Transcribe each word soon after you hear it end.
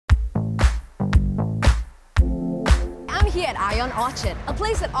at ION Orchard, a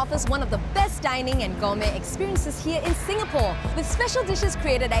place that offers one of the best dining and gourmet experiences here in Singapore, with special dishes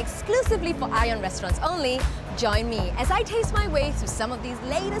created exclusively for ION restaurants only. Join me as I taste my way through some of these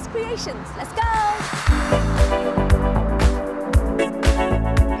latest creations. Let's go!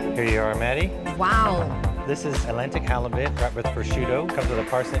 Here you are, Maddie. Wow! This is Atlantic halibut wrapped with prosciutto. Comes with a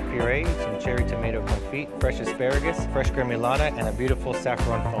parsnip puree, some cherry tomato confit, fresh asparagus, fresh gremolata, and a beautiful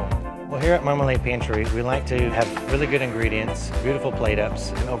saffron foam. Well, here at Marmalade Pantry, we like to have really good ingredients, beautiful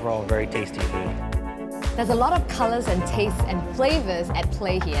plate-ups, and overall very tasty food. There's a lot of colors and tastes and flavors at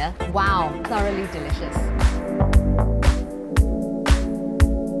play here. Wow, thoroughly delicious.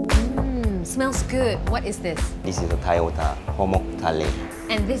 Smells good. What is this? This is a Thai ota, homok thale.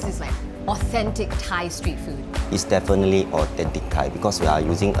 And this is like authentic Thai street food. It's definitely authentic Thai because we are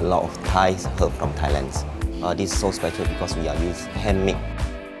using a lot of Thai herbs from Thailand. This is so special because we are using handmade.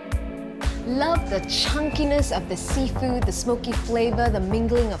 Love the chunkiness of the seafood, the smoky flavor, the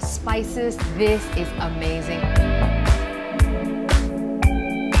mingling of spices. This is amazing.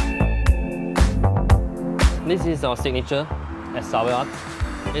 This is our signature at Saveur Art.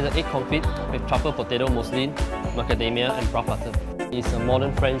 It's an egg confit with truffle potato mousseline, macadamia and brown butter. It's a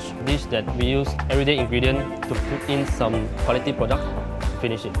modern French dish that we use everyday ingredient to put in some quality product to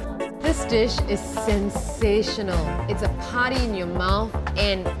finish it. This dish is sensational. It's a party in your mouth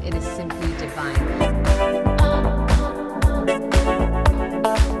and it is simply divine.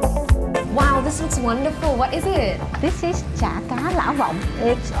 Wow, this looks wonderful. What is it? This is chả cá lã vọng.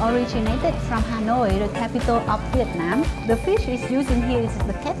 It's originated from Hanoi, the capital of Vietnam. The fish is used in here is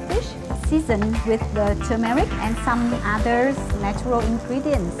the catfish, seasoned with the turmeric and some other natural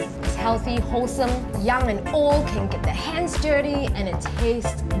ingredients. It's healthy, wholesome, young and old can get their hands dirty and it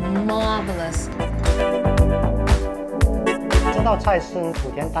tastes marvelous. 这道菜是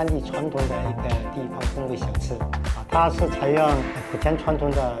莆田当地传统的一个地方风味小吃，它是采用莆田传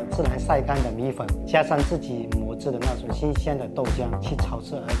统的自然晒干的米粉，加上自己磨制的那种新鲜的豆浆，去炒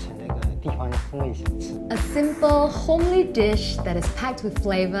制而成的一个地方风味小吃。A simple, homely dish that is packed with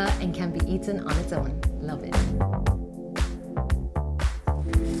flavor and can be eaten on its own. Love it.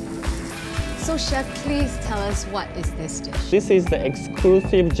 So chef, please tell us what is this dish? This is the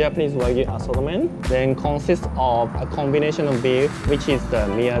exclusive Japanese Wagyu assortment. Then consists of a combination of beef, which is the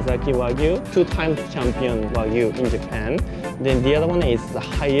Miyazaki Wagyu, 2-time champion Wagyu in Japan. Then the other one is the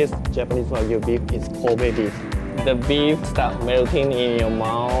highest Japanese Wagyu beef, is Kobe beef. The beef starts melting in your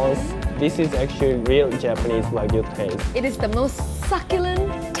mouth. This is actually real Japanese Wagyu taste. It is the most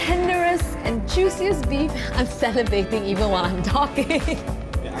succulent, tenderest and juiciest beef. I'm salivating even while I'm talking.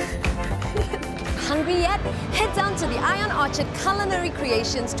 Hungry yet? Head down to the ION Orchard Culinary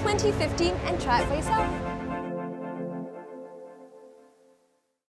Creations 2015 and try it for yourself.